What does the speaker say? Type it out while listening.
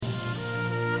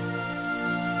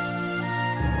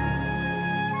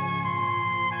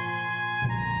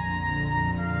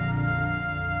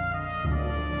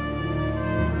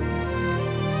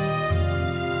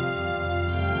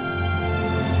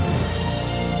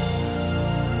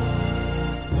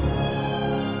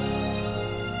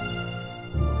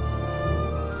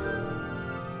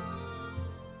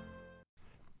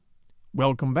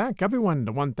Welcome back, everyone,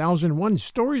 to 1001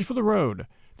 Stories for the Road.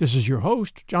 This is your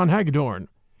host, John Hagedorn.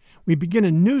 We begin a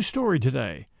new story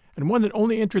today, and one that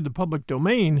only entered the public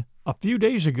domain a few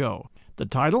days ago. The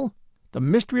title, The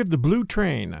Mystery of the Blue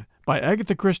Train, by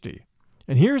Agatha Christie.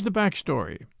 And here's the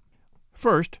backstory.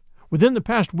 First, within the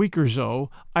past week or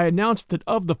so, I announced that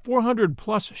of the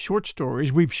 400-plus short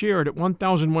stories we've shared at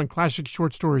 1001 Classic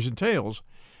Short Stories and Tales,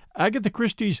 Agatha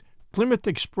Christie's Plymouth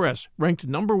Express ranked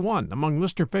number one among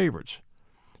listener favorites.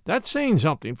 That's saying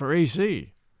something for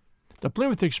AC. The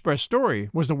Plymouth Express story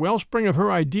was the wellspring of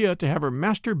her idea to have her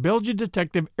master Belgian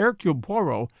detective Hercule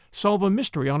Poirot solve a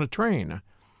mystery on a train.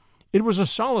 It was a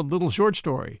solid little short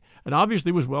story, and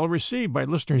obviously was well received by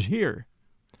listeners here.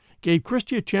 Gave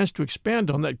Christie a chance to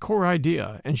expand on that core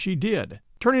idea, and she did,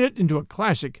 turning it into a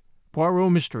classic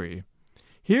Poirot mystery.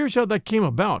 Here's how that came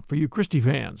about for you Christie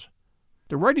fans.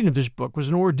 The writing of this book was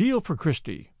an ordeal for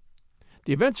Christie.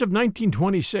 The events of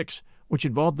 1926, which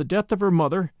involved the death of her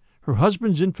mother, her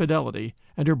husband's infidelity,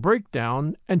 and her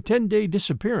breakdown and 10-day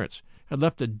disappearance, had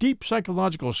left a deep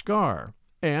psychological scar,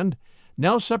 and,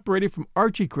 now separated from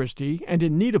Archie Christie and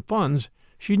in need of funds,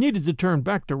 she needed to turn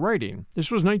back to writing. This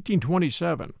was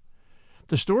 1927.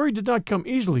 The story did not come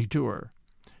easily to her.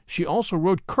 She also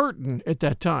wrote Curtain at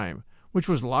that time, which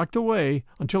was locked away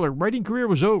until her writing career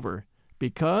was over,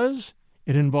 because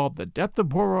it involved the death of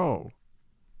Poirot.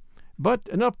 But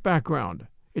enough background.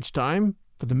 It's time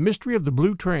for the mystery of the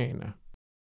Blue Train.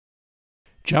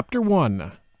 Chapter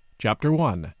 1.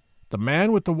 The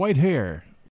Man with the White Hair.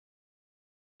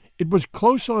 It was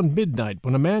close on midnight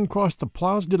when a man crossed the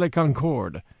Place de la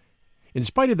Concorde. In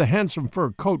spite of the handsome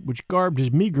fur coat which garbed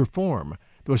his meager form,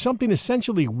 there was something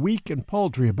essentially weak and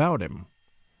paltry about him.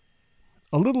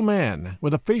 A little man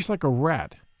with a face like a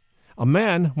rat. A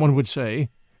man, one would say,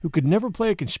 who could never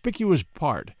play a conspicuous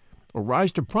part or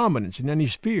rise to prominence in any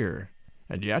sphere.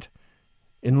 And yet,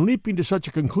 in leaping to such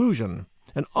a conclusion,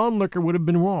 an onlooker would have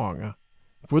been wrong.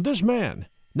 For this man,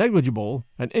 negligible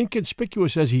and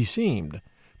inconspicuous as he seemed,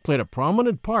 played a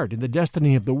prominent part in the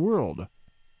destiny of the world.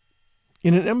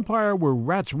 In an empire where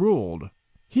rats ruled,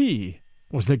 he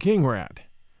was the king rat.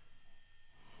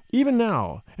 Even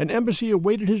now, an embassy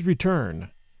awaited his return,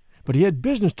 but he had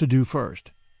business to do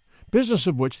first, business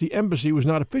of which the embassy was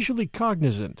not officially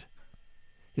cognizant.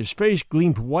 His face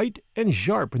gleamed white and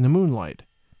sharp in the moonlight.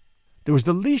 There was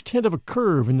the least hint of a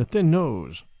curve in the thin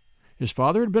nose. His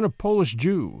father had been a Polish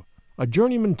Jew, a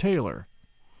journeyman tailor.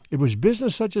 It was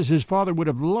business such as his father would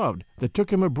have loved that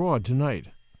took him abroad tonight.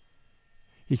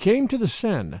 He came to the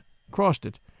Seine, crossed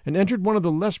it, and entered one of the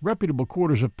less reputable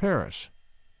quarters of Paris.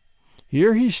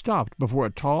 Here he stopped before a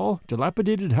tall,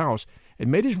 dilapidated house and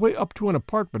made his way up to an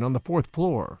apartment on the 4th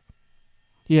floor.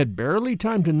 He had barely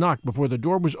time to knock before the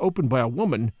door was opened by a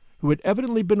woman who had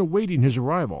evidently been awaiting his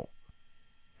arrival.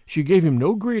 She gave him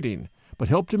no greeting, but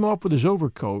helped him off with his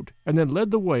overcoat and then led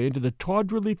the way into the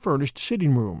tawdrily furnished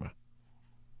sitting room.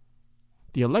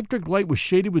 The electric light was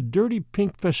shaded with dirty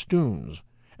pink festoons,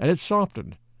 and it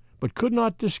softened, but could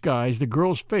not disguise the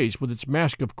girl's face with its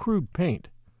mask of crude paint.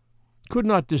 Could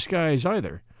not disguise,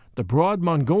 either, the broad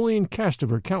Mongolian cast of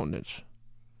her countenance.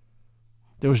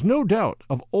 There was no doubt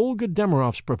of Olga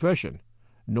Demirov's profession,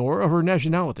 nor of her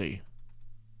nationality.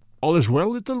 "All is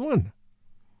well, little one?"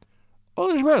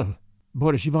 "All is well,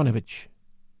 Boris Ivanovitch."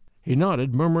 He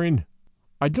nodded, murmuring,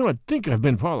 "I do not think I have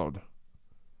been followed."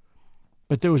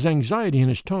 But there was anxiety in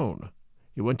his tone.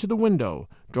 He went to the window,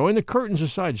 drawing the curtains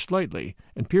aside slightly,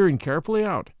 and peering carefully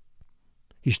out.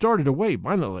 He started away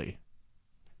violently.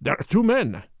 "There are two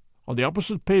men on the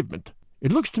opposite pavement.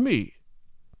 It looks to me—"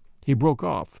 He broke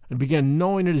off and began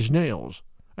gnawing at his nails,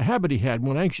 a habit he had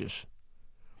when anxious.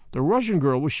 The Russian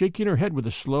girl was shaking her head with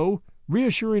a slow,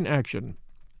 reassuring action.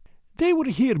 "They were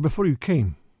here before you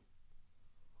came."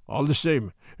 "All the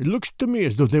same, it looks to me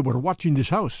as though they were watching this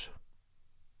house."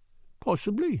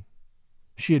 "Possibly,"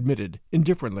 she admitted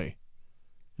indifferently.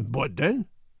 "But then?"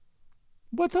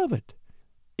 "What of it?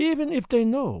 Even if they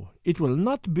know, it will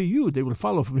not be you they will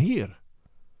follow from here."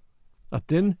 A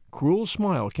thin, cruel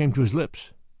smile came to his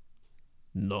lips.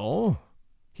 "No,"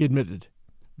 he admitted,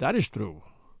 "that is true."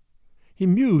 He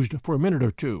mused for a minute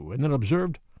or two, and then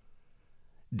observed,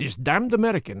 "This damned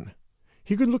American,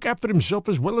 he can look after himself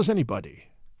as well as anybody."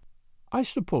 "I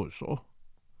suppose so."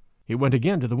 He went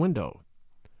again to the window.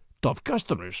 "Tough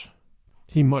customers,"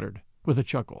 he muttered, with a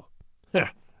chuckle.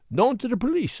 "Known to the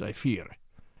police, I fear.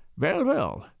 Well,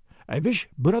 well, I wish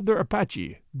Brother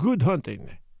Apache good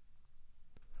hunting."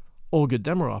 Olga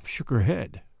Demirov shook her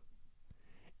head.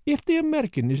 "If the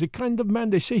American is the kind of man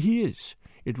they say he is,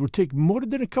 it will take more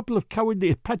than a couple of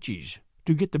cowardly Apaches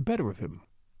to get the better of him.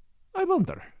 I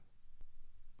wonder."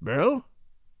 "Well?"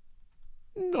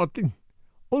 Nothing.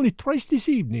 Only twice this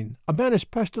evening a man has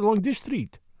passed along this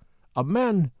street. A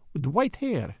man with white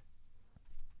hair.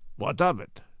 What of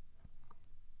it?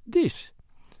 This.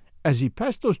 As he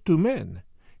passed those two men,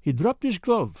 he dropped his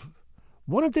glove.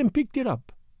 One of them picked it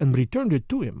up and returned it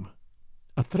to him.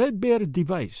 A threadbare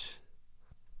device.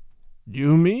 Do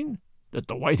you mean that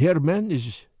the white-haired man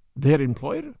is their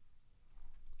employer?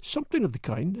 Something of the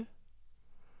kind.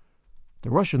 The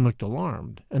Russian looked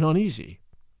alarmed and uneasy.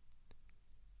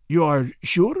 You are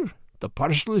sure the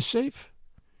parcel is safe?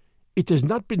 It has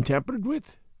not been tampered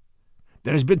with?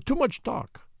 There has been too much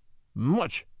talk.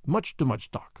 Much too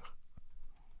much talk.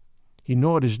 He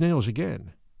gnawed his nails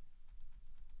again.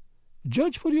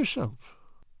 Judge for yourself.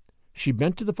 She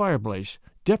bent to the fireplace,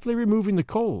 deftly removing the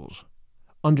coals.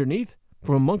 Underneath,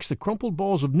 from amongst the crumpled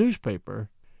balls of newspaper,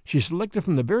 she selected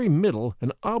from the very middle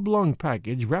an oblong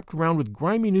package wrapped around with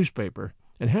grimy newspaper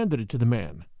and handed it to the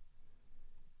man.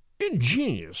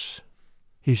 Ingenious,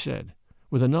 he said,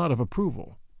 with a nod of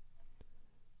approval.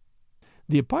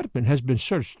 The apartment has been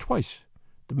searched twice.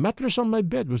 The mattress on my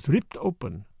bed was ripped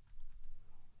open.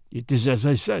 It is as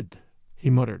I said, he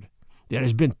muttered. There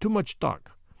has been too much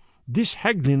talk. This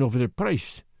haggling over the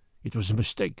price, it was a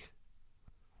mistake.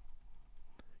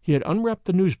 He had unwrapped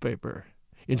the newspaper.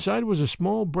 Inside was a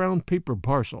small brown paper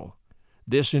parcel.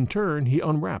 This, in turn, he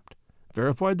unwrapped,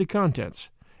 verified the contents,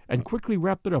 and quickly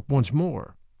wrapped it up once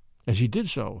more. As he did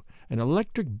so, an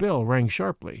electric bell rang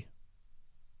sharply.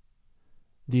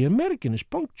 "The American is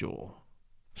punctual,"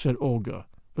 said Olga,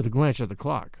 with a glance at the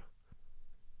clock.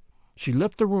 She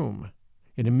left the room.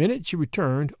 In a minute she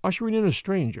returned, ushering in a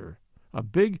stranger, a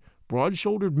big,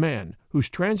 broad-shouldered man whose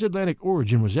transatlantic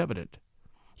origin was evident.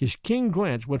 His keen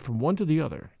glance went from one to the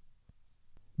other.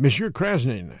 "Monsieur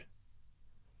Krasnin?"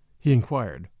 he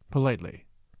inquired, politely.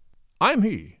 "I'm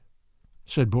he,"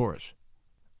 said Boris.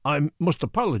 "I must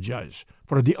apologize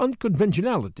for the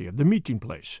unconventionality of the meeting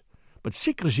place, but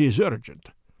secrecy is urgent.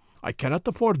 I cannot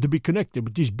afford to be connected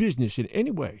with this business in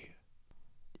any way."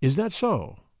 "Is that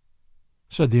so?"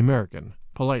 said the American,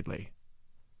 politely.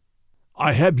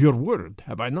 "I have your word,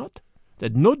 have I not,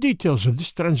 that no details of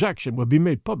this transaction will be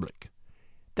made public.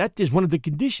 That is one of the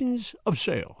conditions of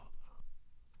sale."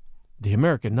 The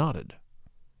American nodded.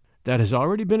 "That has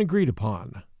already been agreed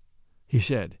upon," he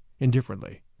said,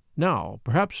 indifferently. "Now,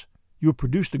 perhaps you will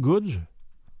produce the goods?"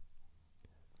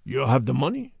 "You have the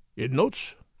money, in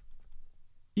notes?"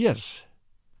 "Yes,"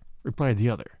 replied the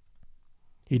other.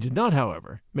 He did not,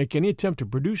 however, make any attempt to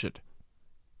produce it.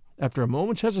 After a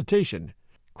moment's hesitation,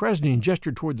 Krasnin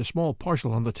gestured toward the small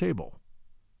parcel on the table.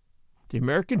 The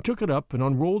American took it up and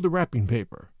unrolled the wrapping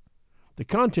paper. The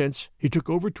contents he took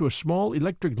over to a small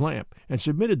electric lamp and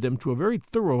submitted them to a very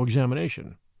thorough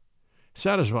examination.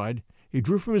 Satisfied, he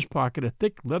drew from his pocket a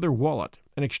thick leather wallet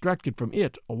and extracted from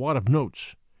it a wad of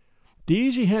notes.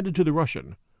 These he handed to the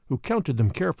Russian, who counted them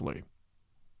carefully.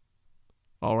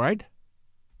 "All right?"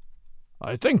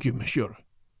 "I thank you, monsieur.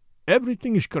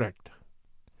 Everything is correct."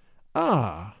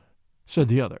 "Ah," said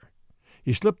the other.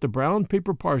 He slipped the brown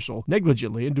paper parcel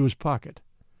negligently into his pocket.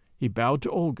 He bowed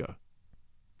to Olga.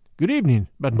 "Good evening,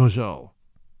 mademoiselle."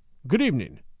 "Good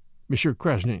evening, Monsieur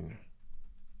Krasnin."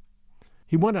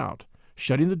 He went out,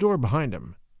 shutting the door behind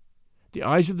him. The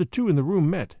eyes of the two in the room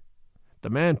met. The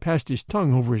man passed his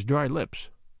tongue over his dry lips.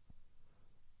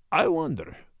 "I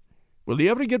wonder, will he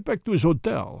ever get back to his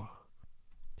hotel?"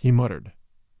 he muttered.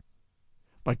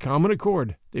 By common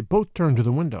accord, they both turned to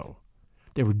the window.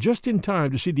 They were just in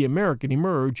time to see the American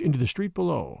emerge into the street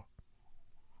below.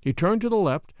 He turned to the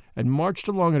left and marched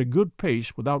along at a good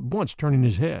pace without once turning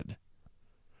his head.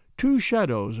 Two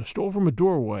shadows stole from a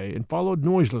doorway and followed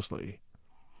noiselessly.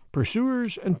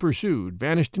 Pursuers and pursued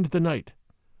vanished into the night.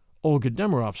 Olga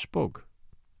Demirov spoke.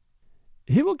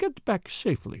 "He will get back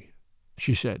safely,"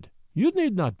 she said. "You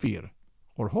need not fear,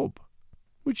 or hope,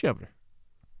 whichever."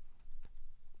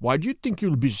 "Why do you think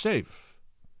you'll be safe?"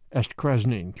 asked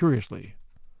Krasnin, curiously.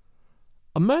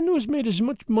 "A man who has made as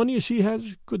much money as he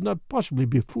has could not possibly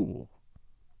be a fool,"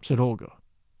 said Olga.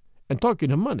 "And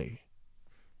talking of money—"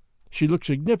 She looked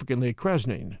significantly at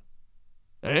Krasnin.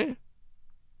 "Eh?"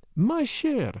 "My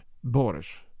share, Boris."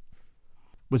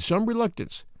 With some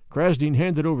reluctance, Krasnin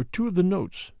handed over two of the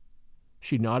notes.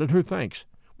 She nodded her thanks,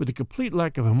 with a complete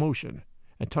lack of emotion,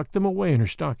 and tucked them away in her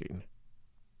stocking.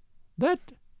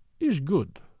 "That is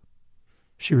good,"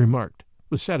 she remarked,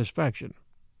 with satisfaction.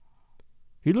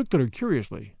 He looked at her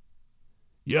curiously.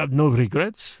 "You have no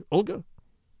regrets, Olga?"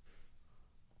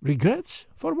 "Regrets?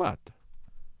 For what?"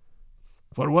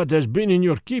 "For what has been in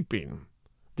your keeping.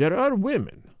 There are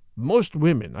women, most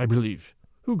women, I believe,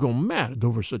 who go mad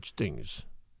over such things."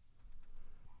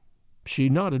 She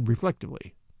nodded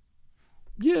reflectively.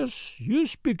 Yes, you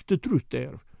speak the truth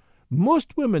there.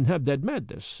 Most women have that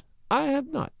madness. I have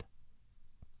not.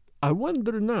 I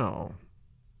wonder now."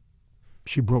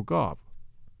 She broke off.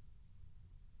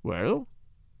 "Well?"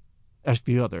 asked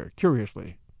the other,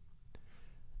 curiously.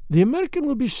 "The American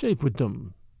will be safe with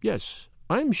them. Yes,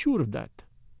 I'm sure of that.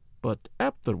 But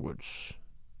afterwards—"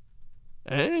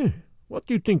 "Eh? What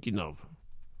are you thinking of?"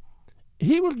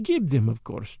 "He will give them, of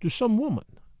course, to some woman,"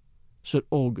 said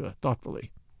Olga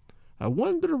thoughtfully. "I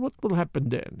wonder what will happen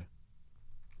then."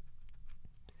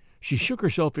 She shook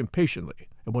herself impatiently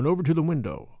and went over to the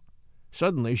window.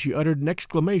 Suddenly she uttered an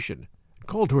exclamation and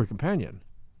called to her companion.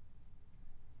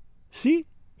 "See,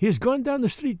 he has gone down the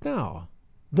street now.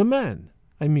 The man,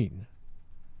 I mean."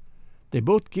 They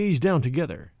both gazed down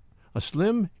together. A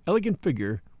slim, elegant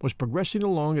figure was progressing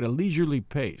along at a leisurely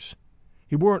pace.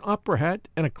 He wore an opera hat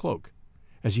and a cloak.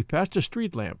 As he passed a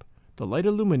street lamp, the light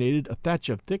illuminated a thatch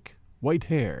of thick, white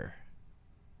hair.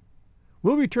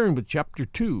 We'll return with Chapter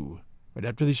 2 right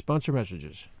after these sponsor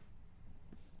messages.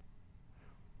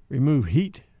 Remove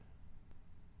heat.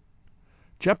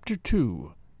 Chapter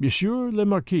 2. Monsieur le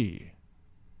Marquis.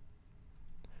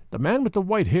 The man with the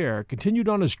white hair continued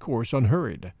on his course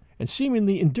unhurried, and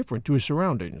seemingly indifferent to his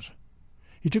surroundings.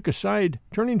 He took a side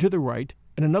turning to the right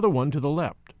and another one to the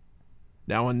left.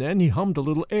 Now and then he hummed a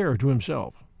little air to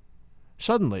himself.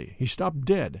 Suddenly he stopped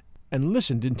dead and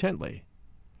listened intently.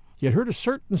 He had heard a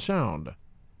certain sound.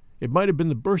 It might have been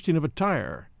the bursting of a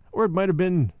tire, or it might have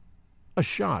been a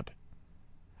shot.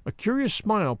 A curious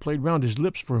smile played round his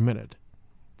lips for a minute.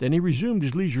 Then he resumed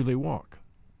his leisurely walk.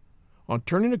 On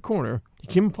turning a corner, he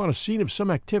came upon a scene of some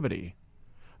activity.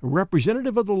 A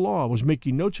representative of the law was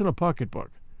making notes in a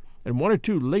pocketbook, and one or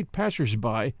two late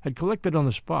passers-by had collected on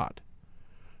the spot.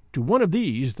 To one of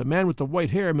these, the man with the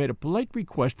white hair made a polite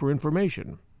request for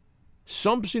information.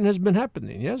 "Something has been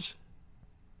happening, yes?"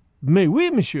 "Mais oui,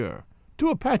 monsieur. Two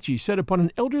Apaches set upon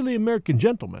an elderly American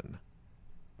gentleman."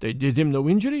 "They did him no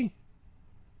injury?"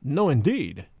 "No,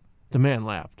 indeed." The man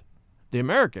laughed. "The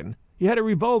American, he had a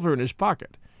revolver in his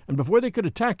pocket, and before they could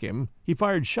attack him, he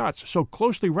fired shots so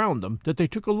closely round them that they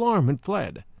took alarm and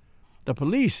fled. The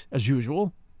police, as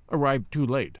usual, arrived too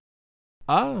late."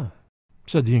 "Ah,"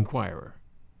 said the inquirer.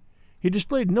 He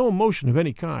displayed no emotion of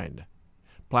any kind.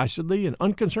 Placidly and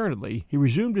unconcernedly he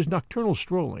resumed his nocturnal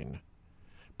strolling.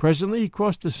 Presently he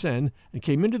crossed the Seine and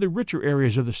came into the richer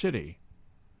areas of the city.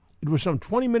 It was some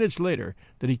 20 minutes later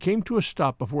that he came to a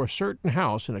stop before a certain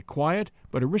house in a quiet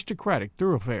but aristocratic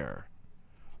thoroughfare.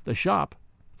 The shop,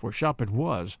 for shop it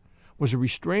was a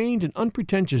restrained and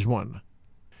unpretentious one.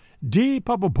 D.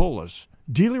 Papopoulos,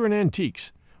 dealer in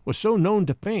antiques, was so known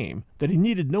to fame that he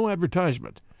needed no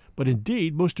advertisement, but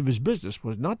indeed most of his business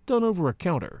was not done over a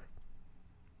counter.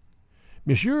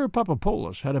 Monsieur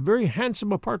Papopoulos had a very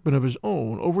handsome apartment of his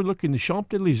own overlooking the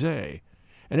Champs-Élysées,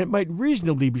 and it might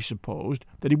reasonably be supposed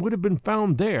that he would have been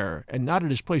found there and not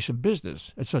at his place of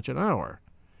business at such an hour.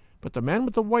 But the man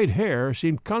with the white hair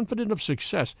seemed confident of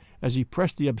success as he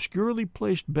pressed the obscurely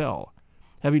placed bell,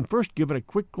 having first given a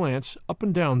quick glance up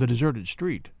and down the deserted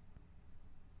street.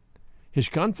 His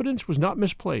confidence was not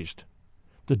misplaced.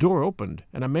 The door opened,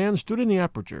 and a man stood in the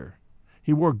aperture.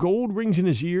 He wore gold rings in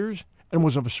his ears, and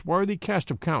was of a swarthy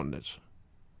cast of countenance.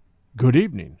 "Good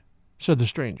evening," said the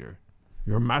stranger.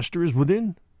 "Your master is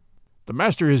within?" "The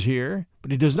master is here,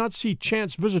 but he does not see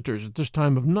chance visitors at this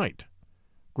time of night,"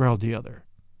 growled the other.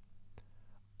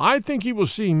 "I think he will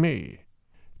see me.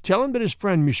 Tell him that his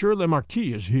friend Monsieur le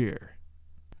Marquis is here."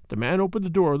 The man opened the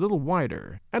door a little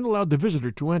wider, and allowed the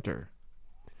visitor to enter.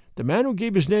 The man who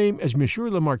gave his name as Monsieur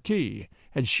le Marquis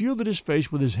had shielded his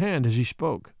face with his hand as he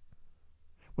spoke.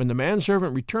 When the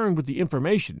manservant returned with the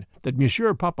information that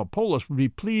Monsieur Papopoulos would be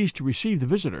pleased to receive the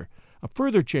visitor, a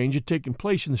further change had taken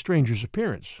place in the stranger's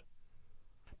appearance.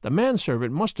 The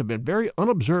manservant must have been very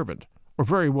unobservant, or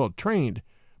very well trained,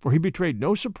 for he betrayed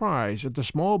no surprise at the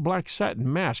small black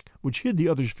satin mask which hid the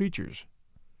other's features.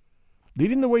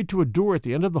 Leading the way to a door at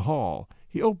the end of the hall,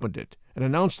 he opened it and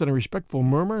announced in a respectful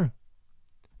murmur,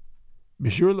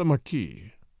 "Monsieur le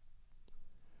Marquis."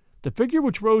 The figure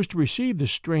which rose to receive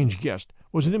this strange guest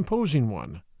was an imposing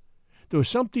one. There was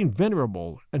something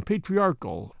venerable and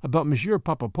patriarchal about Monsieur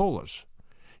Papopoulos.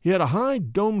 He had a high,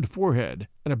 domed forehead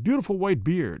and a beautiful white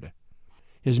beard.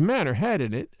 His manner had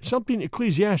in it something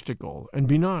ecclesiastical and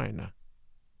benign.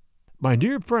 "My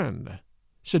dear friend,"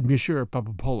 said Monsieur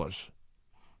Papopoulos.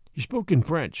 He spoke in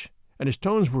French, and his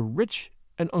tones were rich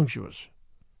and unctuous.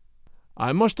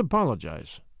 "I must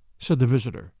apologize," said the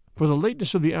visitor, "for the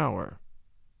lateness of the hour."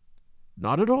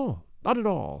 "Not at all, not at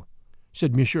all,"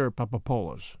 said Monsieur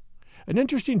Papopoulos. "An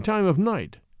interesting time of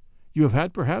night. You have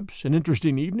had, perhaps, an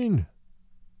interesting evening?"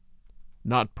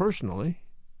 Not personally,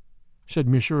 said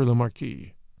Monsieur le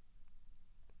Marquis.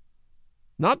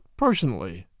 Not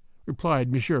personally,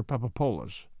 replied Monsieur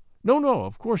Papadopoulos. No,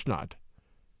 of course not.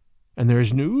 And there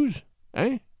is news,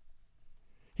 eh?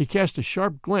 He cast a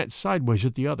sharp glance sideways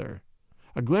at the other,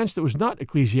 a glance that was not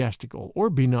ecclesiastical or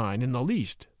benign in the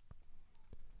least.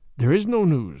 There is no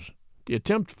news. The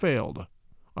attempt failed.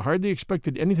 I hardly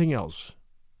expected anything else.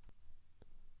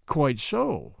 Quite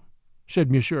so,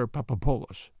 said Monsieur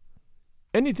Papadopoulos.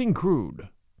 Anything crude.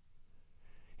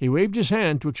 He waved his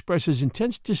hand to express his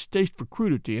intense distaste for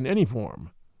crudity in any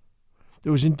form.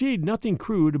 There was indeed nothing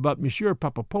crude about Monsieur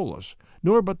Papadopoulos,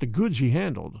 nor about the goods he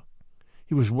handled.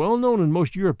 He was well known in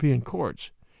most European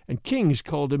courts, and kings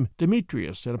called him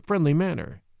Demetrius in a friendly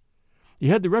manner. He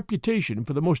had the reputation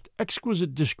for the most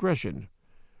exquisite discretion,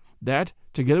 that,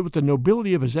 together with the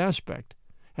nobility of his aspect,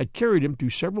 had carried him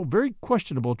through several very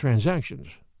questionable transactions.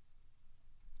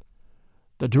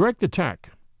 The direct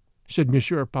attack, said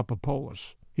Monsieur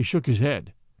Papadopoulos. He shook his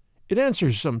head. It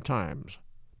answers sometimes,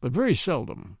 but very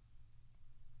seldom.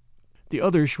 The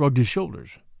other shrugged his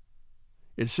shoulders.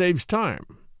 It saves time,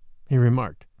 he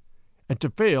remarked, and to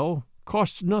fail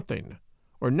costs nothing,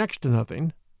 or next to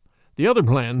nothing. The other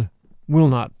plan will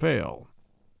not fail.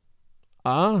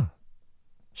 Ah,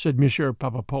 said Monsieur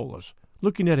Papadopoulos,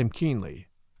 looking at him keenly.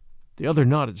 The other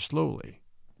nodded slowly.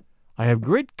 I have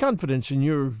great confidence in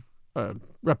your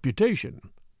reputation,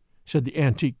 said the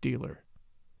antique dealer.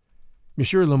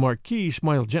 Monsieur le Marquis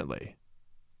smiled gently.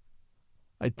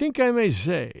 I think I may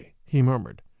say, he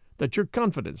murmured, that your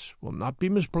confidence will not be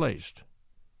misplaced.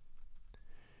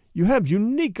 You have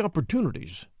unique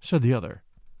opportunities, said the other,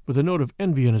 with a note of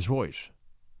envy in his voice.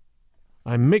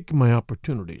 I make my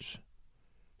opportunities,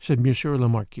 said Monsieur le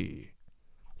Marquis.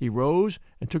 He rose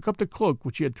and took up the cloak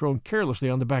which he had thrown carelessly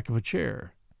on the back of a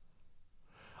chair.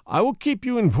 I will keep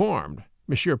you informed,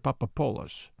 Monsieur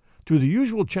Papadopoulos, through the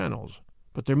usual channels,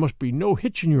 but there must be no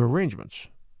hitch in your arrangements.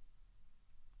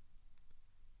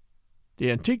 The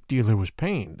antique dealer was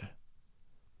pained.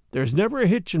 There's never a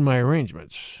hitch in my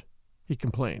arrangements, he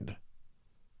complained.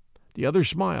 The other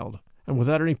smiled, and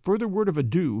without any further word of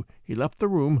adieu, he left the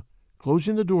room,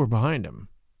 closing the door behind him.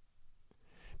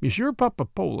 Monsieur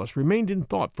Papadopoulos remained in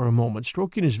thought for a moment,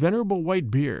 stroking his venerable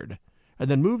white beard, and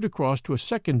then moved across to a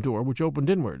second door which opened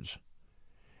inwards.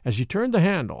 As he turned the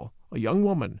handle, a young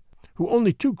woman, who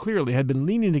only too clearly had been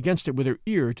leaning against it with her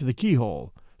ear to the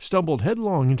keyhole, stumbled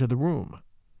headlong into the room.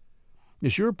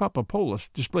 Monsieur Papadopoulos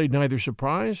displayed neither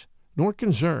surprise nor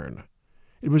concern.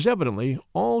 It was evidently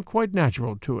all quite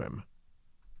natural to him.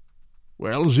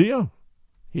 "Well, Zia?"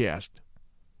 he asked.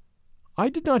 "I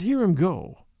did not hear him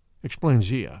go," explained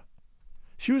Zia.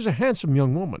 She was a handsome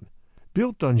young woman,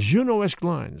 built on Juno-esque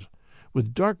lines,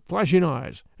 with dark flashing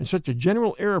eyes and such a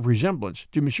general air of resemblance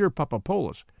to Monsieur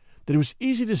Papadopoulos that it was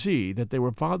easy to see that they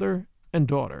were father and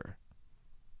daughter.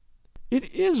 "It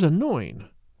is annoying,"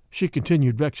 she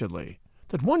continued vexedly,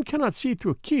 "that one cannot see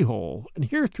through a keyhole and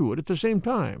hear through it at the same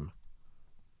time."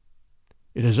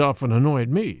 "It has often annoyed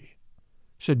me,"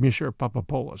 said Monsieur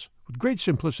Papadopoulos with great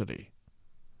simplicity.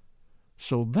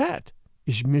 "So that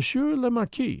is Monsieur le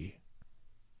Marquis,"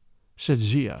 said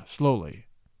Zia slowly.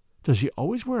 "Does he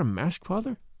always wear a mask,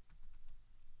 father?"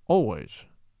 "Always."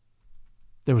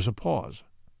 There was a pause.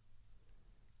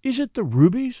 "Is it the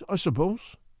rubies, I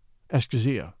suppose?" asked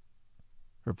Zia.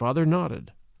 Her father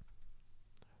nodded.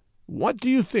 "What do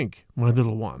you think, my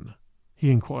little one?"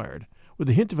 he inquired, with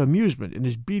a hint of amusement in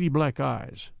his beady black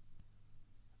eyes.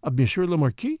 "Of Monsieur le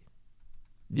Marquis?"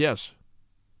 "Yes."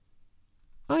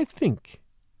 "I think,"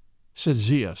 said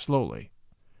Zia slowly,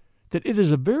 "that it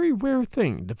is a very rare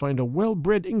thing to find a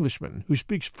well-bred Englishman who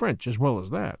speaks French as well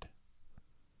as that."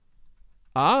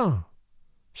 "Ah,"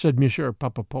 said Monsieur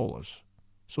Papadopoulos,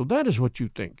 "so that is what you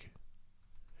think."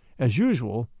 As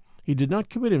usual, he did not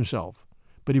commit himself,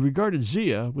 but he regarded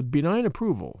Zia with benign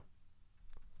approval.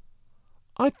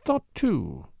 "I thought,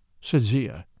 too," said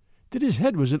Zia, "that his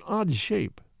head was an odd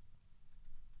shape."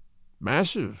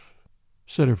 "Massive,"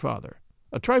 said her father,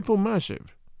 "a trifle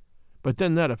massive. But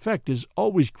then that effect is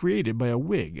always created by a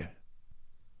wig."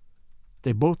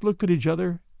 They both looked at each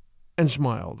other and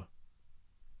smiled.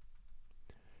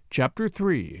 Chapter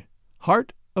 3.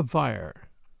 Heart of Fire.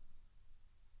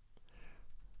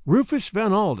 Rufus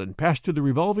Van Alden passed through the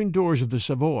revolving doors of the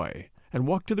Savoy and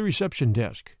walked to the reception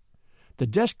desk. The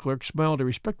desk clerk smiled a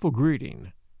respectful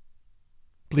greeting.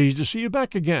 "Pleased to see you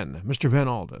back again, Mr. Van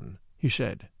Alden," he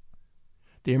said.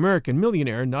 The American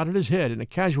millionaire nodded his head in a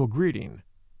casual greeting.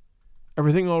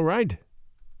 "Everything all right?"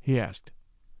 he asked.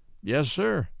 "Yes,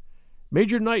 sir.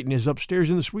 Major Knighton is upstairs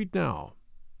in the suite now."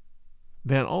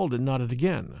 Van Alden nodded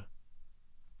again.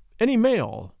 "Any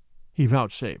mail?" he he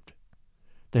vouchsafed.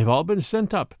 "They've all been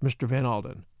sent up, Mr. Van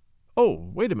Alden.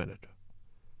 Oh, wait a minute."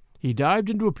 He dived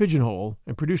into a pigeonhole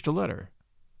and produced a letter.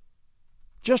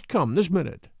 "Just come this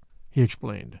minute," he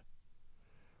explained.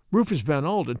 Rufus Van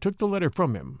Alden took the letter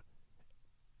from him,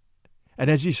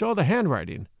 and as he saw the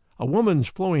handwriting, a woman's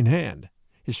flowing hand,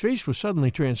 his face was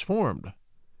suddenly transformed.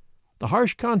 The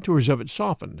harsh contours of it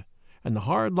softened, and the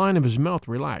hard line of his mouth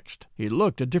relaxed. He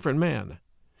looked a different man.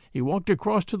 He walked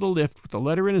across to the lift with the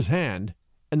letter in his hand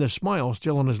and the smile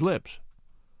still on his lips.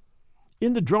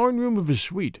 In the drawing-room of his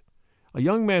suite, a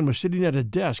young man was sitting at a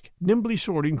desk nimbly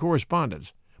sorting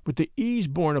correspondence with the ease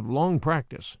born of long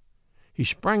practice. He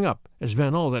sprang up as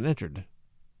Van Alden entered.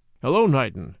 "Hello,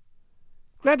 Knighton."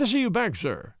 "Glad to see you back,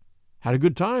 sir. Had a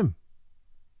good time?"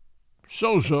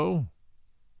 "So-so,"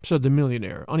 said the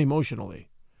millionaire unemotionally.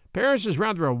 "Paris is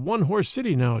rather a one-horse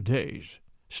city nowadays.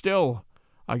 Still,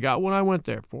 I got what I went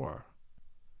there for."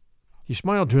 He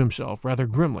smiled to himself rather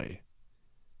grimly.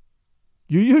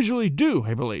 "You usually do,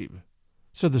 I believe,"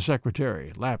 said the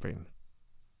secretary, laughing.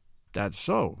 "That's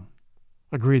so,"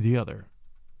 agreed the other.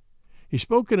 He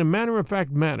spoke in a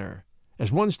matter-of-fact manner,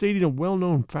 as one stating a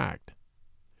well-known fact.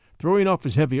 Throwing off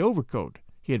his heavy overcoat,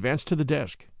 he advanced to the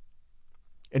desk.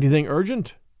 "Anything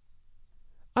urgent?"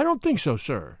 "I don't think so,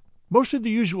 sir. Mostly the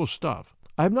usual stuff.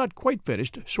 I have not quite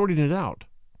finished sorting it out."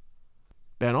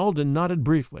 Van Alden nodded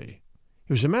briefly.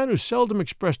 He was a man who seldom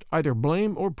expressed either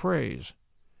blame or praise.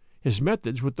 His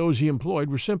methods with those he employed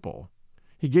were simple.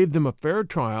 He gave them a fair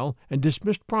trial and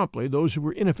dismissed promptly those who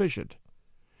were inefficient.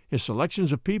 His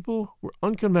selections of people were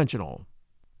unconventional.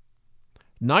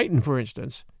 Knighton, for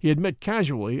instance, he had met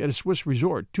casually at a Swiss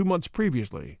resort 2 months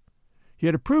previously. He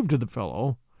had approved of the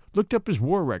fellow, looked up his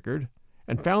war record,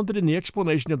 and found it in the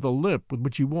explanation of the limp with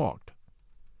which he walked.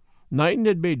 Knighton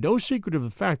had made no secret of the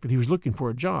fact that he was looking for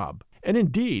a job, and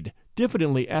indeed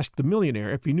diffidently asked the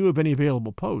millionaire if he knew of any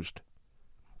available post.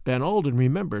 Van Alden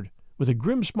remembered, with a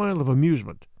grim smile of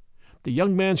amusement, the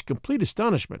young man's complete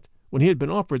astonishment when he had been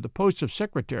offered the post of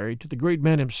secretary to the great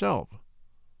man himself.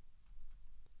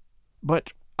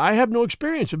 "But I have no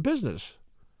experience in business,"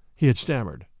 he had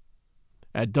stammered.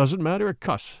 "It doesn't matter a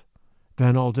cuss,"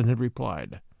 Van Alden had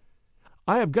replied.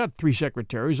 "I have got 3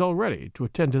 secretaries already to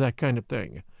attend to that kind of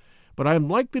thing, but I am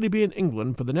likely to be in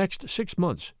England for the next 6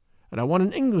 months, and I want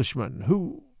an Englishman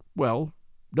who, well,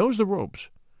 knows the ropes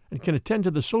and can attend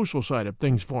to the social side of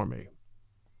things for me."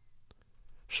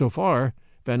 So far,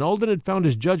 Van Alden had found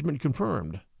his judgment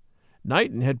confirmed.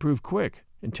 Knighton had proved quick,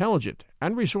 intelligent,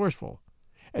 and resourceful,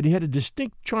 and he had a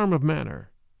distinct charm of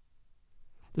manner.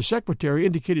 The secretary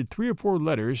indicated 3 or 4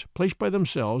 letters placed by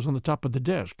themselves on the top of the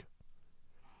desk.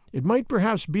 "It might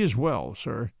perhaps be as well,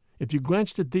 sir, if you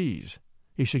glanced at these,"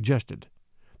 he suggested.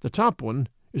 "The top one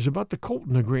is about the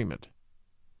Colton agreement."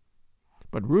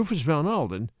 But Rufus Van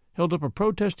Alden held up a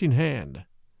protesting hand.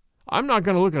 "I'm not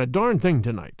going to look at a darn thing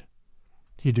tonight,"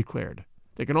 he declared.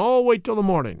 "They can all wait till the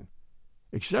morning.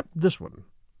 Except this one,"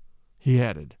 he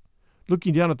added,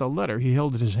 looking down at the letter he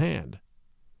held in his hand.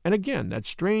 And again that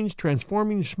strange,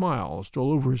 transforming smile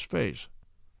stole over his face.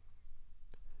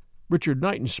 Richard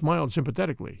Knighton smiled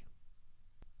sympathetically.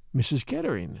 "Mrs.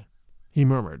 Kettering," he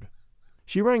murmured.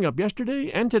 "She rang up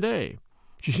yesterday and today.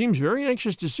 She seems very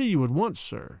anxious to see you at once,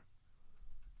 sir."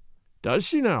 "Does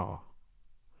she now?"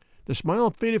 The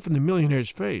smile faded from the millionaire's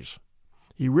face.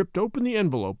 He ripped open the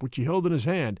envelope which he held in his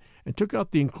hand and took out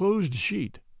the enclosed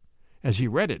sheet. As he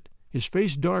read it, his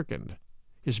face darkened.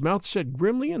 His mouth set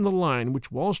grimly in the line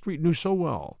which Wall Street knew so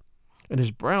well, and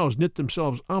his brows knit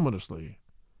themselves ominously.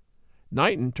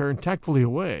 Knighton turned tactfully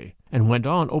away and went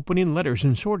on opening letters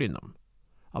and sorting them.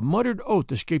 A muttered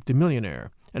oath escaped the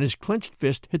millionaire, and his clenched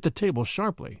fist hit the table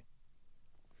sharply.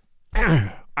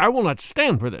 "I will not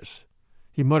stand for this,"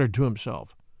 he muttered to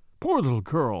himself. "Poor little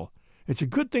girl! It's a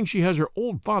good thing she has her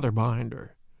old father behind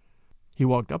her." He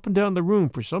walked up and down the room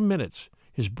for some minutes,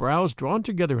 his brows drawn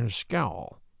together in a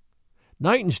scowl.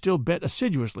 Knighton still bent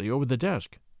assiduously over the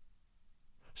desk.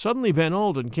 Suddenly Van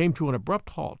Alden came to an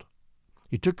abrupt halt.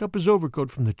 He took up his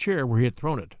overcoat from the chair where he had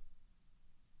thrown it.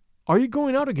 "Are you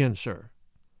going out again, sir?"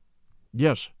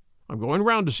 "Yes, I'm going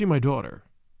round to see my daughter."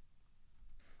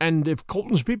 "And if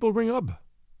Colton's people ring up?"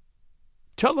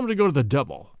 "Tell them to go to the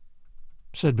devil,"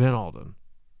 said Van Alden.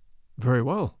 "Very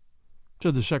well,"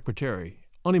 said the secretary,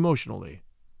 unemotionally.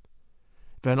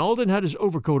 Van Alden had his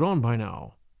overcoat on by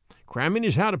now. Cramming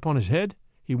his hat upon his head,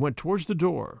 he went towards the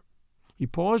door. He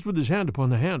paused with his hand upon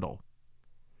the handle.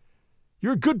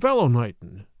 "You're a good fellow,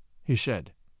 Knighton," he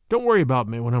said. "Don't worry about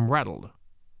me when I'm rattled."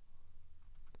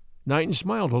 Knighton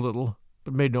smiled a little,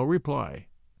 but made no reply.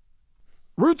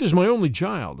 "Ruth is my only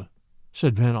child,"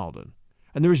 said Van Alden.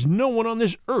 and there is no one on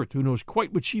this earth who knows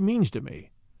quite what she means to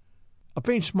me." A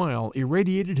faint smile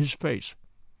irradiated his face.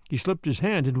 He slipped his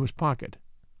hand into his pocket.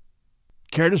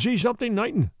 "Care to see something,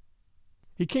 Knighton?"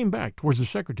 He came back towards the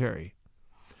secretary.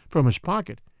 From his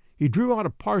pocket he drew out a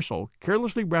parcel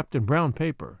carelessly wrapped in brown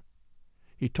paper.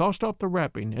 He tossed off the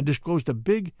wrapping and disclosed a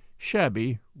big,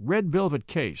 shabby, red velvet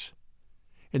case.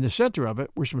 In the center of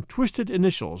it were some twisted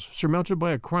initials surmounted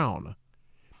by a crown.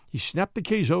 He snapped the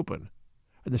case open,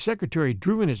 and the secretary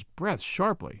drew in his breath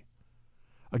sharply.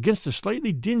 Against the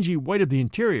slightly dingy white of the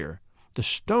interior, the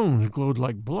stones glowed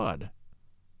like blood.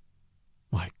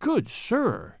 "My good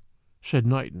sir," said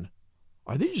Knighton,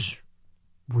 "are these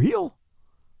real?"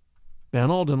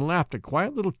 Van Alden laughed a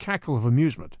quiet little cackle of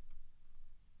amusement.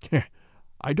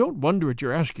 "I don't wonder at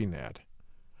your asking that.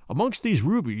 Amongst these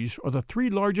rubies are the 3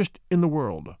 largest in the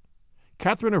world.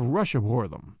 Catherine of Russia wore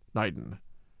them, Knighton.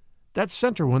 That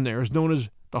center one there is known as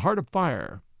the Heart of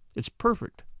Fire. It's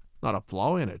perfect, not a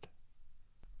flaw in it."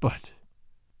 "But,"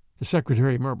 the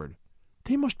secretary murmured,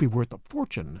 "they must be worth a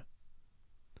fortune."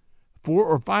 $400,000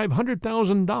 or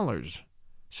 $500,000,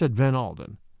 said Van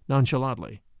Alden,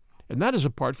 nonchalantly, "and that is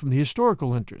apart from the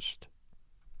historical interest."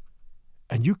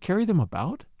 "And you carry them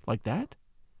about, like that?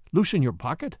 Loose in your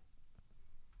pocket?"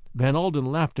 Van Alden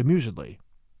laughed amusedly.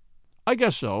 "I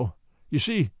guess so. You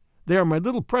see, they are my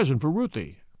little present for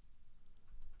Ruthie."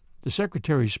 The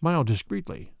secretary smiled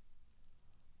discreetly.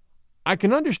 "I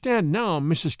can understand now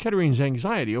Mrs. Kettering's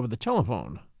anxiety over the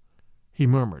telephone," he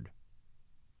murmured.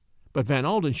 But Van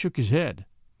Alden shook his head.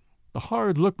 The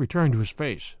hard look returned to his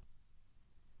face.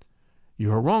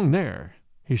 "You are wrong there,"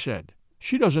 he said.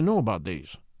 "She doesn't know about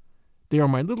these. They are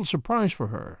my little surprise for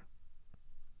her."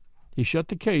 He shut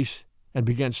the case and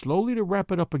began slowly to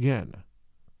wrap it up again.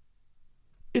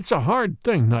 "It's a hard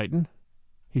thing, Knighton,"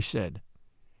 he said,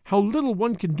 "how little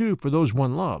one can do for those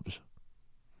one loves.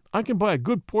 I can buy a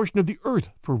good portion of the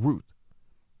earth for Ruth,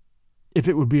 if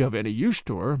it would be of any use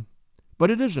to her,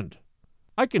 but it isn't.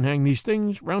 I can hang these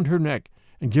things round her neck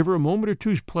and give her a moment or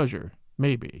two's pleasure,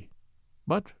 maybe.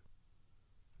 But—"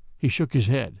 he shook his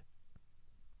head.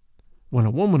 "When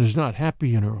a woman is not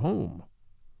happy in her home—"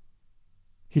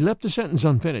 He left the sentence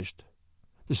unfinished.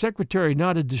 The secretary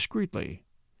nodded discreetly.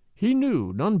 He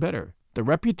knew, none better, the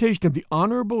reputation of the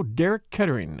Honorable Derek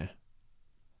Kettering.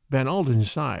 Van Alden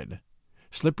sighed.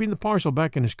 Slipping the parcel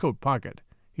back in his coat pocket,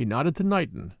 he nodded to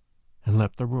Knighton and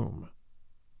left the room.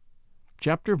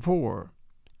 Chapter 4.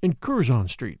 In Curzon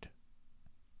Street.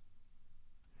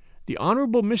 The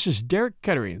Honorable Mrs. Derek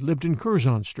Kettering lived in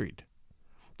Curzon Street.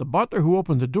 The butler who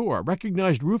opened the door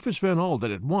recognized Rufus Van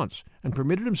Alden at once and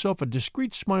permitted himself a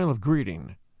discreet smile of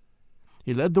greeting.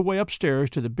 He led the way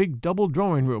upstairs to the big double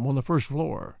drawing-room on the first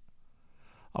floor.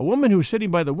 A woman who was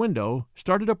sitting by the window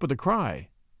started up with a cry.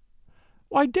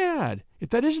 "Why, Dad, if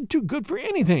that isn't too good for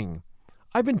anything!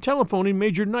 I've been telephoning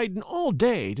Major Knighton all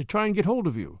day to try and get hold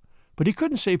of you, but he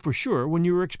couldn't say for sure when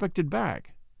you were expected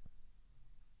back."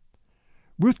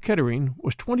 Ruth Kettering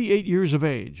was 28 years of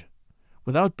age.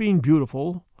 Without being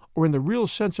beautiful, or in the real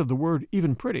sense of the word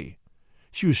even pretty,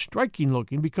 she was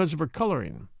striking-looking because of her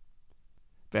coloring.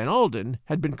 Van Alden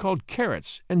had been called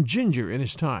Carrots and Ginger in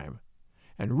his time,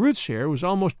 and Ruth's hair was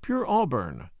almost pure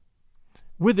auburn.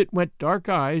 With it went dark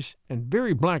eyes and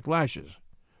very black lashes,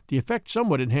 the effect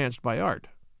somewhat enhanced by art.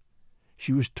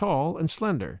 She was tall and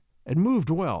slender, and moved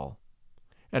well.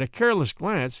 At a careless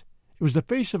glance, it was the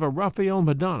face of a Raphael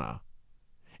Madonna.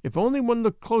 If only one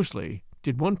looked closely,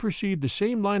 did one perceive the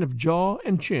same line of jaw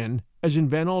and chin as in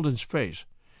Van Alden's face,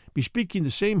 bespeaking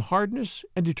the same hardness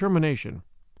and determination.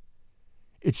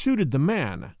 It suited the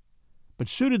man, but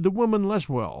suited the woman less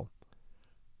well.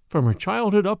 From her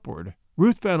childhood upward,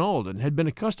 Ruth Van Alden had been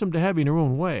accustomed to having her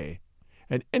own way,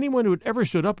 and anyone who had ever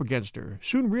stood up against her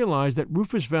soon realized that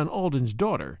Rufus Van Alden's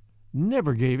daughter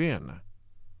never gave in.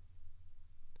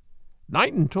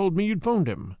 "Knighton told me you'd phoned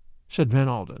him," said Van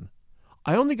Alden.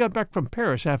 "I only got back from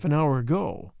Paris half an hour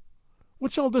ago.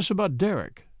 What's all this about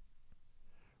Derek?"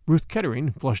 Ruth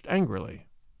Kettering flushed angrily.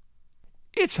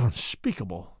 "It's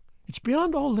unspeakable. It's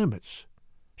beyond all limits,"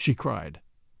 she cried.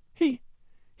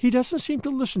 He doesn't seem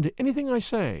to listen to anything I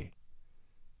say."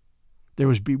 There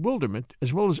was bewilderment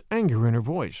as well as anger in her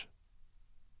voice.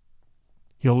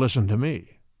 "He'll listen to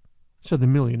me," said the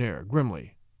millionaire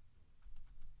grimly.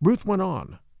 Ruth went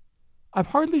on. "I've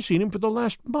hardly seen him for the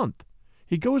last month.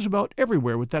 He goes about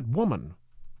everywhere with that woman."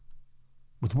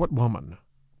 "With what woman?"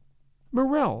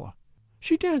 "Morel.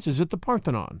 She dances at the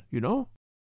Parthenon, you know."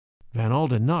 Van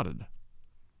Alden nodded.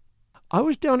 "I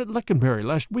was down at Leconbury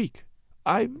last week.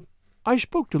 I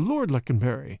spoke to Lord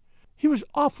Leconbury. He was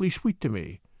awfully sweet to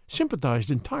me,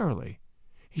 sympathized entirely.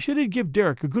 He said he'd give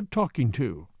Derek a good talking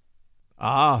to."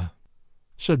 "Ah,"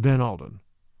 said Van Alden.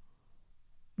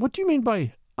 "What do you mean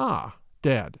by 'ah,'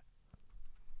 Dad?"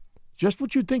 "Just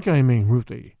what you think I mean,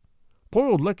 Ruthie.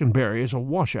 Poor old Leckenberry is a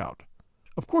washout.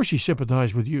 Of course he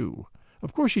sympathized with you.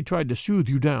 Of course he tried to soothe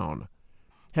you down.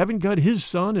 Having got his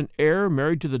son and heir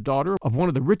married to the daughter of one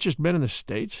of the richest men in the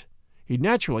States, he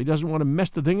naturally doesn't want to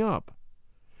mess the thing up.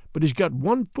 But he's got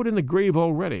one foot in the grave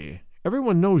already.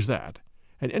 Everyone knows that,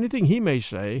 and anything he may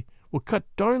say will cut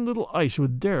darn little ice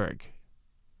with Derek."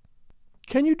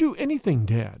 "Can you do anything,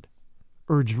 Dad?"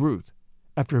 urged Ruth,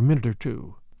 after a minute or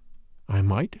two. "I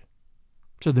might,"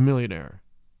 said the millionaire.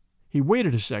 He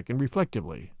waited a second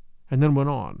reflectively, and then went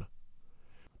on.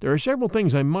 "There are several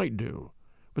things I might do,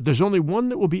 but there's only one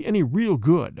that will be any real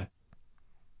good.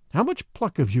 How much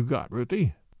pluck have you got,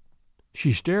 Ruthie?"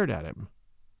 She stared at him.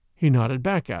 He nodded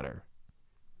back at her.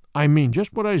 "I mean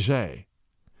just what I say.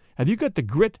 Have you got the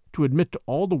grit to admit to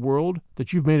all the world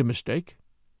that you've made a mistake?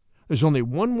 There's only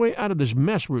one way out of this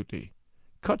mess, Ruthie.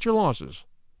 Cut your losses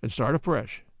and start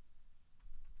afresh."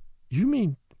 "You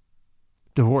mean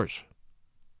divorce?"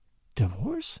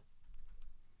 "Divorce?"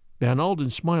 Van Alden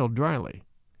smiled dryly.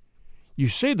 "You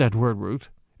say that word, Ruth,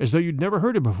 as though you'd never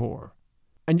heard it before,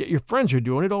 and yet your friends are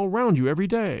doing it all round you every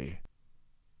day."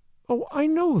 "Oh, I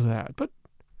know that, but—"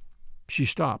 She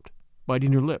stopped,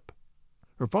 biting her lip.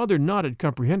 Her father nodded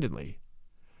comprehendingly.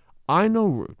 "I know,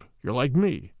 Ruth, you're like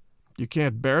me. You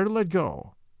can't bear to let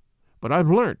go. But I've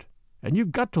learnt, and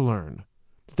you've got to learn,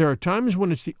 that there are times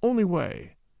when it's the only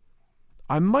way.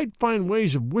 I might find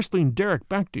ways of whistling Derek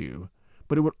back to you,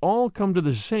 but it would all come to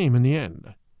the same in the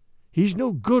end. He's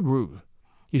no good, Ruth.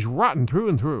 He's rotten through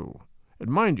and through. And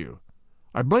mind you,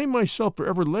 I blame myself for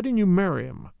ever letting you marry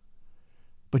him.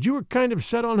 But you were kind of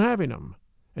set on having him,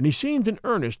 and he seemed in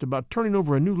earnest about turning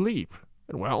over a new leaf.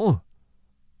 And, well,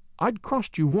 I'd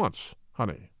crossed you once,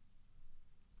 honey."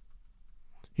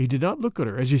 He did not look at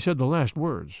her as he said the last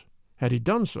words. Had he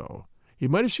done so, he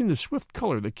might have seen the swift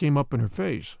color that came up in her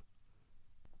face.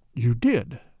 "You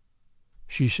did,"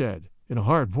 she said, in a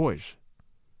hard voice.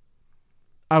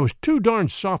 "I was too darn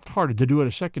soft-hearted to do it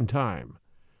a second time.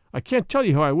 I can't tell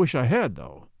you how I wish I had,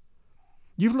 though.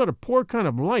 You've led a poor kind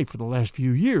of life for the last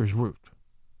few years, Ruth."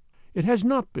 "It has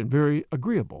not been very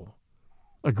agreeable,"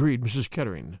 agreed Mrs.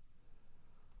 Kettering.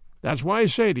 "That's why I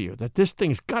say to you that this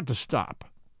thing's got to stop."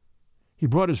 He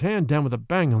brought his hand down with a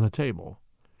bang on the table.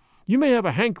 "You may have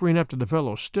a hankering after the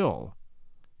fellow still.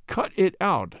 Cut it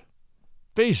out.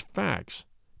 Face facts.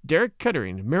 Derek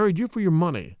Kettering married you for your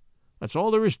money. That's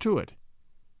all there is to it.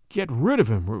 Get rid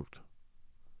of him, Ruth."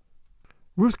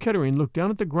 Ruth Kettering looked down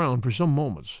at the ground for some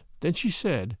moments. Then she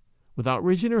said, without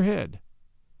raising her head,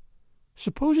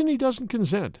 "Supposing he doesn't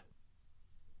consent?"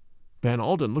 Van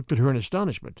Alden looked at her in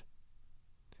astonishment.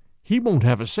 "He won't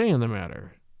have a say in the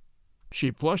matter." She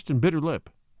flushed and bit her lip.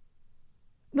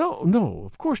 No,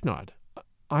 of course not.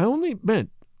 I only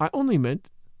meant...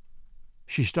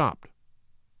 She stopped.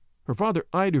 Her father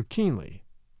eyed her keenly.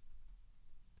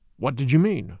 "What did you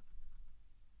mean?"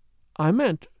 "I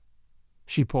meant..."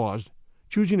 She paused,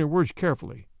 choosing her words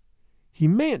carefully. "He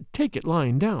mayn't take it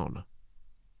lying down."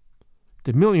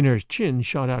 The millionaire's chin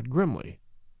shot out grimly.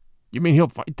 "You mean he'll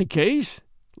fight the case?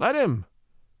 Let him.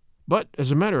 But,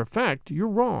 as a matter of fact, you're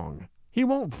wrong. He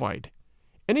won't fight.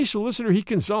 Any solicitor he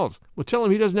consults will tell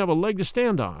him he doesn't have a leg to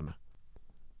stand on."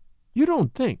 "You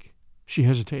don't think," she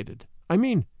hesitated, "I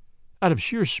mean, out of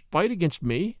sheer spite against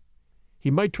me, he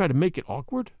might try to make it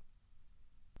awkward?"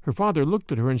 Her father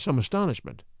looked at her in some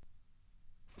astonishment.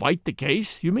 "Fight the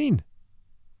case, you mean?"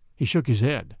 He shook his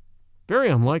head. "Very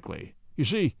unlikely. You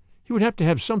see, he would have to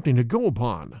have something to go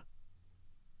upon."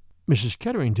 Mrs.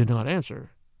 Kettering did not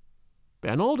answer.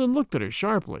 Van Alden looked at her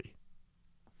sharply.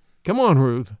 "Come on,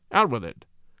 Ruth, out with it.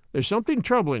 There's something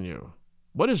troubling you.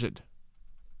 What is it?"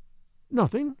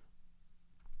 "Nothing."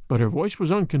 But her voice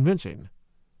was unconvincing.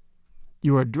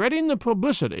 "You are dreading the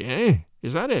publicity, eh?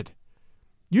 Is that it?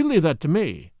 You leave that to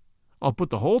me. I'll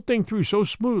put the whole thing through so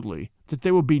smoothly that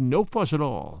there will be no fuss at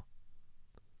all."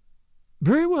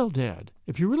 "Very well, Dad,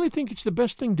 if you really think it's the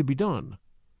best thing to be done."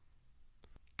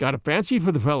 "Got a fancy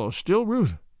for the fellow still,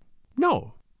 Ruth?"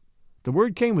 "No." The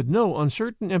word came with no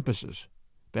uncertain emphasis.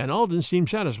 Van Alden seemed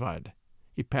satisfied.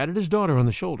 He patted his daughter on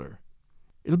the shoulder.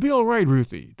 "It'll be all right,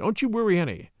 Ruthie. Don't you worry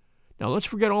any. Now let's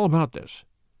forget all about this.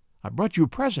 I brought you a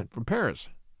present from Paris."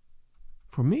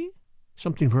 "For me?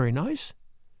 Something very nice?"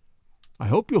 "I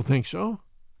hope you'll think so,"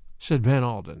 said Van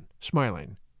Alden,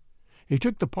 smiling. He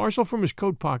took the parcel from his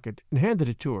coat pocket and handed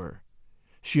it to her.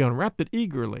 She unwrapped it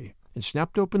eagerly and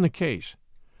snapped open the case.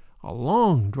 A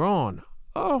long-drawn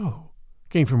 "Oh!"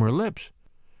 came from her lips.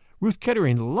 Ruth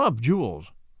Kettering loved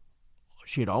jewels.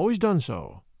 She had always done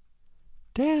so.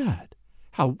 "Dad,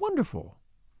 How wonderful!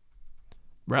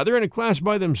 Rather in a class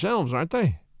by themselves, aren't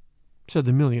they? Said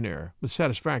the millionaire with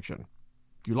satisfaction.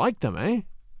 You like them, eh?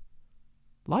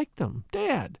 Like them?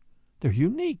 Dad, they're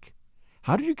unique.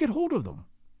 How did you get hold of them?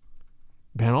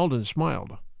 Van Alden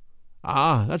smiled.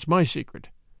 Ah, that's my secret.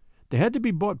 They had to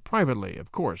be bought privately,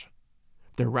 of course.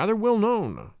 They're rather well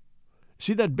known.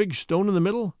 See that big stone in the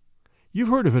middle? You've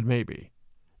heard of it, maybe.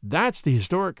 That's the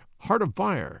historic Heart of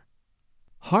Fire.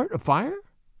 Heart of Fire?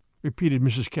 Repeated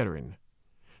Mrs. Kettering.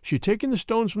 She had taken the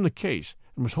stones from the case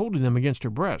and was holding them against her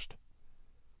breast.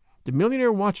 The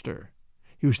millionaire watched her.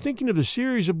 He was thinking of the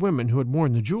series of women who had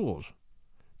worn the jewels.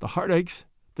 The heartaches,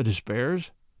 the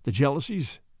despairs, the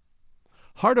jealousies.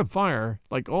 Heart of Fire,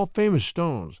 like all famous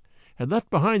stones, had left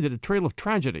behind it a trail of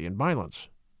tragedy and violence.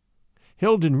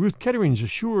 Held in Ruth Kettering's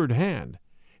assured hand,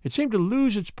 it seemed to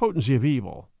lose its potency of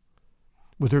evil.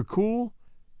 With her cool,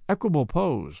 equable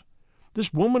pose,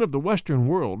 this woman of the Western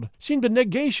world seemed a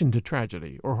negation to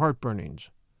tragedy or heart-burnings.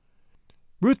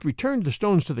 Ruth returned the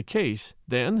stones to the case,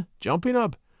 then, jumping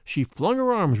up, she flung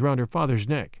her arms round her father's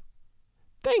neck.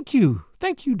 Thank you,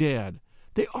 Dad.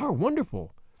 They are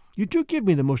wonderful. You do give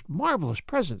me the most marvelous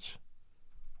presents."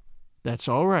 "That's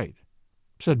all right,"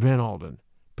 said Van Alden,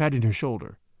 patting her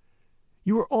shoulder.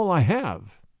 "You are all I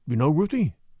have, you know,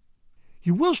 Ruthie."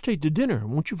 "You will stay to dinner,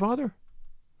 won't you, Father?"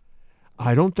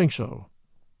 "I don't think so.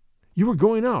 You were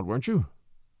going out, weren't you?"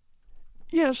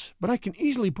 "Yes, but I can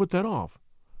easily put that off.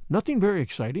 Nothing very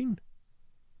exciting."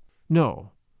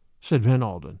 "No," said Van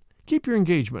Alden. "Keep your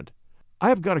engagement. I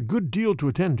have got a good deal to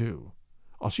attend to.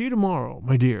 I'll see you tomorrow,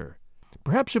 my dear.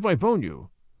 Perhaps if I phone you,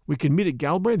 we can meet at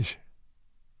Galbraith's."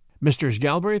 Messrs.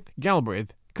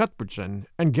 Galbraith, Cuthbertson,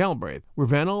 and Galbraith were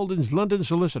Van Alden's London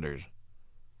solicitors.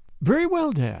 "Very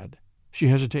well, Dad." She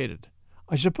hesitated.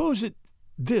 "I suppose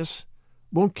this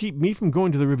won't keep me from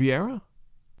going to the Riviera?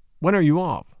 When are you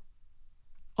off?"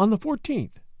 "On the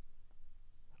 14th.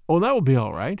 "Oh, that will be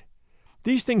all right.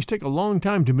 These things take a long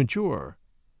time to mature.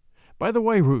 By the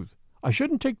way, Ruth, I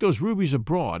shouldn't take those rubies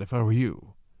abroad if I were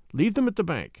you. Leave them at the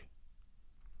bank."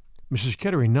 Mrs.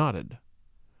 Kettering nodded.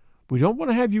 "We don't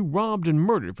want to have you robbed and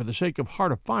murdered for the sake of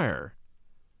Heart of Fire,"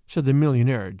 said the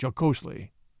millionaire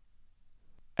jocosely.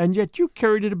 "And yet you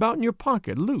carried it about in your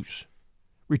pocket, loose,"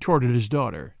 retorted his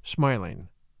daughter, smiling.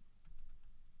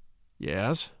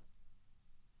 "Yes?"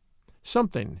 Some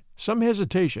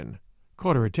hesitation,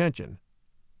 caught her attention.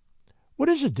 "What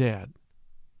is it, Dad?"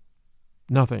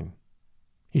 "Nothing."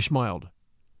 He smiled.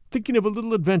 "Thinking of a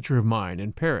little adventure of mine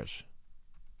in Paris."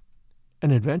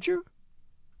 "An adventure?"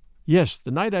 "Yes, the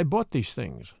night I bought these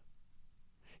things."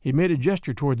 He made a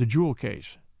gesture toward the jewel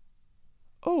case.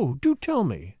 "Oh, do tell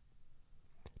me."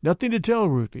 "Nothing to tell,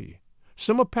 Ruthie.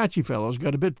 Some Apache fellows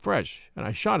got a bit fresh, and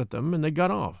I shot at them, and they got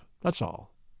off. That's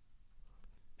all."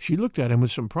 She looked at him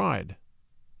with some pride.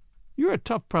 "You're a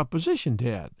tough proposition,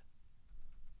 Dad."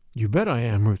 "You bet I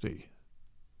am, Ruthie."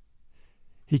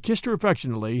 He kissed her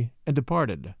affectionately and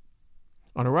departed.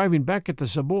 On arriving back at the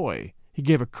Savoy, he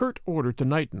gave a curt order to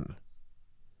Knighton.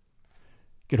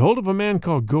 "Get hold of a man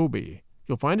called Goby.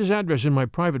 You'll find his address in my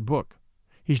private book.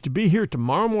 He's to be here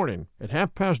tomorrow morning at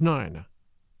 9:30.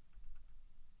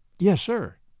 "Yes,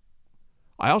 sir."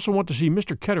 "I also want to see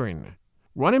Mr. Kettering.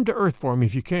 Run him to earth for me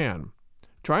if you can.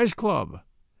 Try his club.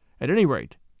 At any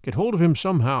rate, get hold of him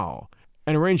somehow,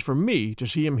 and arrange for me to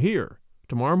see him here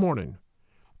tomorrow morning.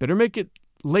 Better make it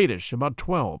latish, about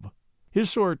 12.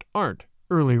 His sort aren't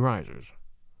early risers."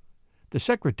 The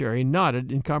secretary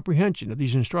nodded in comprehension of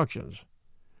these instructions.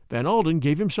 Van Alden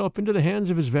gave himself into the hands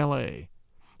of his valet.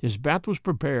 His bath was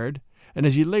prepared, and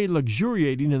as he lay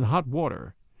luxuriating in the hot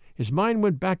water, his mind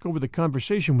went back over the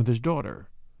conversation with his daughter.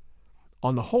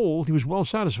 On the whole, he was well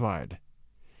satisfied.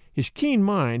 His keen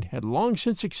mind had long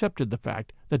since accepted the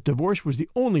fact that divorce was the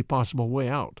only possible way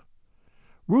out.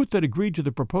 Ruth had agreed to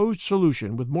the proposed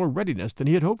solution with more readiness than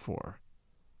he had hoped for.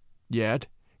 Yet,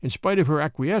 in spite of her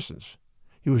acquiescence,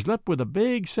 he was left with a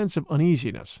vague sense of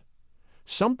uneasiness.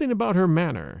 Something about her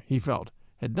manner, he felt,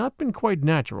 had not been quite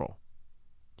natural.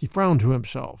 He frowned to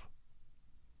himself.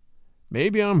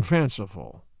 "Maybe I'm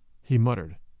fanciful," he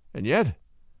muttered, "and yet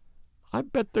I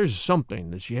bet there's something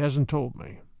that she hasn't told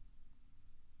me."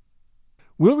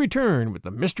 We'll return with The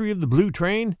Mystery of the Blue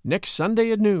Train next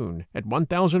Sunday at noon at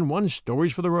 1001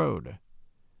 Stories for the Road.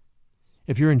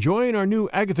 If you're enjoying our new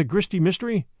Agatha Christie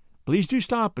mystery, please do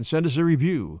stop and send us a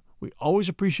review. We always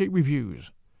appreciate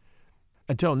reviews.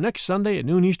 Until next Sunday at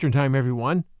noon Eastern Time,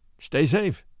 everyone, stay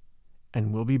safe,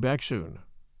 and we'll be back soon.